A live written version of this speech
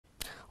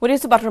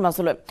উৰিছো বাতৰ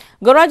মাছলৈ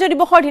গণৰাজ্য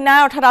দিৱসৰ দিনা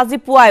অৰ্থাৎ আজি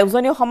পুৱাই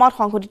উজনি অসমত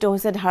সংঘটিত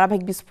হৈছে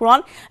ধাৰাবাহিক বিস্ফোৰণ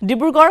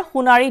ডিব্ৰুগড়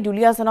সোণাৰী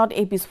দুলিয়াজানত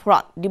এই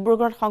বিস্ফোৰণ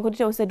ডিব্ৰুগড়ত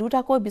সংঘটিত হৈছে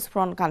দুটাকৈ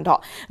বিস্ফোৰণ কাণ্ড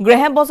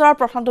গ্ৰেহেম বজাৰৰ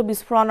প্ৰথমটো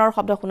বিস্ফোৰণৰ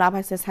শব্দ শুনা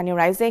পাইছে স্থানীয়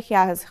ৰাইজে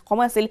সেয়া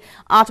সময় আছিল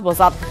 8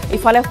 বজাত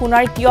ইফালে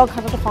সোণাৰী তিয়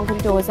ঘাটত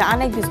সংঘটিত হৈছে আন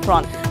এক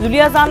বিস্ফোৰণ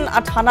দুলিয়াজান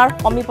থানাৰ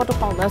সমীপতো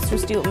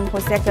সৃষ্টি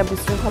হৈছে এক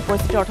বিশৃংখল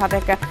পৰিস্থিতি অৰ্থাৎ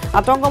এক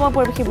আতংকময়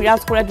পৰিৱেশ বিৰাজ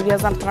কৰে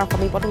দুলিয়াজান থানাৰ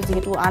সমীপতো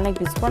যেহেতু আন এক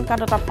বিস্ফোৰণ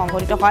কাণ্ড তাত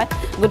সংঘটিত হয়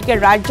গতিকে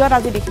ৰাজ্যত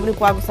আজি দেখিবলৈ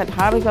পোৱা গৈছে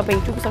ধাৰাবাহিকভাৱে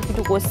ইটো পিছত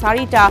সিটো কৈ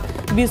 4টা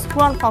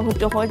বিস্ফোৰণ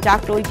সংঘটিত হৈ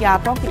যাক লৈ এতিয়া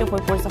আতংকিত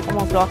হৈ পৰিছে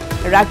সমগ্ৰ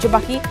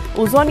ৰাজ্যবাসী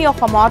উজনি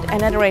অসমত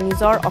এনেদৰে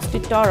নিজৰ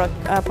অস্তিত্ব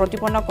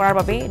প্ৰতিপন্ন কৰাৰ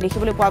বাবে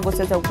দেখিবলৈ পোৱা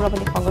গৈছে যে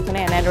উগ্ৰপন্থী সংগঠনে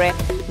এনেদৰে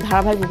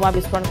ধাৰাবাহিক বোমা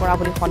বিস্ফোৰণ কৰা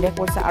বুলি সন্দেহ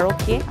কৰিছে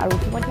আৰক্ষীয়ে আৰু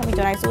ইতিমধ্যে আমি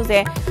জনাইছোঁ যে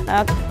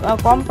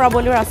কম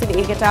প্ৰাবল্যৰ আছিল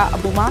এইকেইটা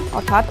বোমা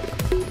অৰ্থাৎ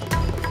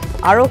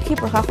আৰক্ষী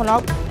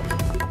প্ৰশাসনক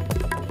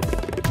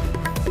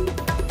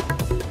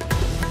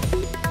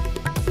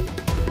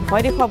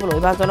ভয় দেখুৱাবলৈ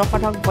বা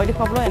জনসাধাৰণক ভয়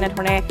দেখুৱাবলৈ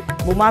এনেধৰণে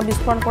বোমা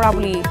বিস্ফোৰণ কৰা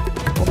বুলি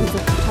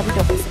অভিযোগ উত্থাপিত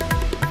হৈছে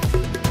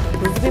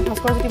বিজেপি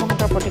ভাস্কৰজ্যোতি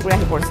মহন্তৰ প্ৰতিক্ৰিয়া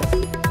আহি পৰিছে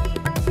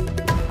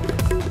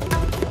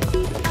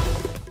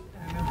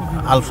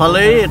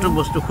আলফালৈ এইটো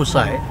বস্তু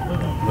খুচায়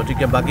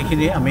গতিকে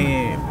বাকীখিনি আমি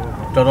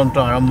তদন্ত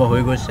আৰম্ভ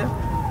হৈ গৈছে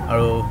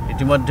আৰু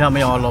ইতিমধ্যে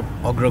আমি অলপ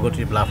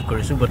অগ্ৰগতি লাভ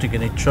কৰিছোঁ গতিকে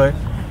নিশ্চয়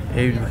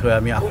এই বিষয়ে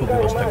আমি আশু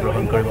ব্যৱস্থা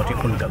গ্ৰহণ কৰিম অতি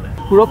সোনকালে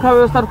সুৰক্ষা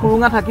ব্যৱস্থাত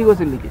সুৰুঙা থাকি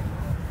গৈছিল নেকি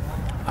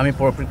আমি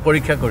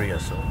পৰীক্ষা কৰি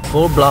আছোঁ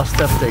 4 blasts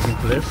have taken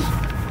place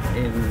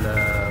in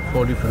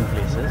 4 different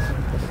places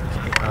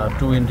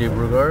 2 in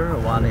Dibrugarh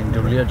 1 in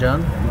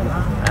Duliajant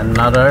and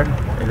another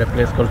in a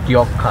place called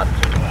Dibrughart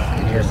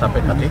near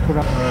Sapekati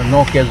no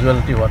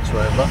casualty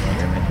whatsoever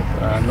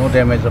no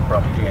damage of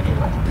property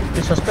anywhere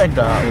we suspect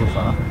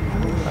Ulfa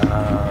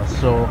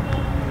so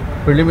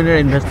preliminary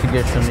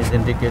investigation is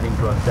indicating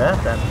to us that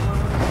and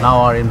now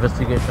our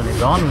investigation is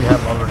on we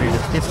have already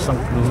received some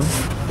clues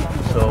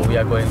so we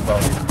are going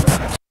about it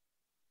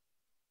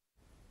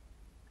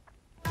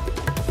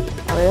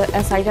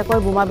চাৰিটাকৈ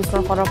বোমা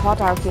বিস্ফোৰণ সন্দৰ্ভত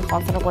আৰক্ষী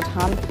সঞ্চালক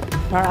প্ৰধান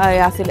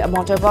আছিল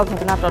মন্তব্য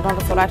ঘটনা তদন্ত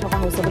চলাই থকা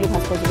হৈছে বুলি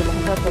ভাস্কৰজ্যোতি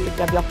মহন্তই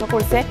প্ৰতিক্ৰিয়া ব্যক্ত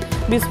কৰিছে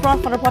বিস্ফোৰণ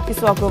সন্দৰ্ভত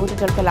কিছু অগ্ৰগতি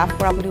তেওঁলোকে লাভ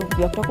কৰা বুলিও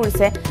ব্যক্ত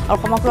কৰিছে আৰু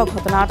সমগ্ৰ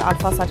ঘটনাত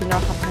আলফা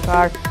স্বাধীনৰ হাত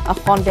থকাৰ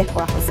সন্দেহ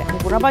কৰা হৈছে আমি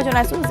পুনৰবাৰ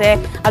জনাইছোঁ যে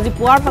আজি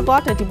পুৱাৰ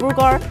ভাগত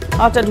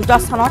ডিব্ৰুগড়ত দুটা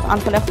স্থানত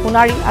আনফালে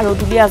সোণাৰী আৰু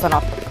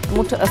দুলিয়াজানত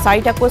মুঠ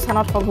 4টাকৈ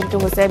স্থানত সংঘটিত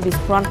হৈছে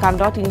বিস্ফোৰণ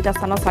কাণ্ড 3টা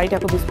স্থানত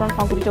 4টাকৈ বিস্ফোৰণ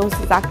সংঘটিত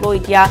হৈছে যাক লৈ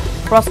এতিয়া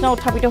প্ৰশ্ন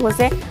উত্থাপিত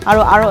হৈছে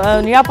আৰু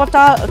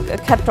নিৰাপত্তা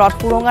ক্ষেত্ৰত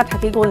সুৰঙা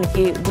থাকি গ'ল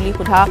নেকি বুলি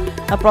সোধা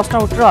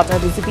প্ৰশ্নৰ উত্তৰত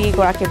বিজেপি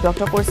গৰাকীয়ে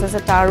ব্যক্ত কৰিছে যে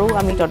তাৰো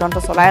আমি তদন্ত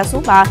চলাই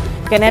আছোঁ বা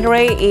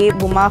কেনেদৰে এই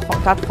বোমা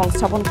তাত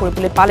সংস্থাপন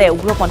কৰিবলৈ পালে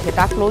উগ্ৰপন্থী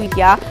তাক লৈ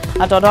এতিয়া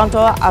তদন্ত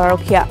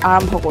আৰক্ষীয়ে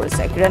আৰম্ভ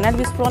কৰিছে গ্ৰেনেড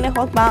বিস্ফোৰণে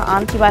হওক বা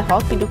আন কিবাই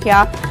হওক কিন্তু সেয়া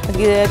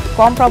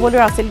কম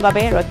প্ৰাবল্যৰ আছিল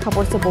বাবে ৰক্ষা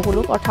পৰিছে বহু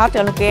লোক অৰ্থাৎ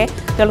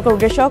তেওঁলোকৰ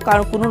উদ্দেশ্য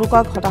কাৰণ কোনো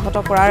লোকক হতাহত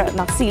কৰাৰ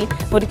নাছিল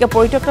গতিকে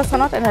পৰিত্যক্ত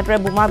স্থানত এনেদৰে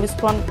বোমা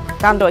বিস্ফোৰণ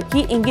কাণ্ডই কি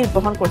ইংগিত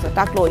বহন কৰিছে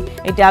তাক লৈ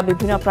এতিয়া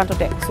বিভিন্ন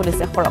প্ৰান্ততে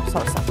চলিছে সৰব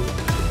চৰ্চা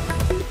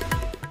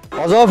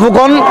অজয়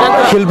ফুকন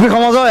শিল্পী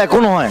সমাজৰ একো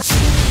নহয়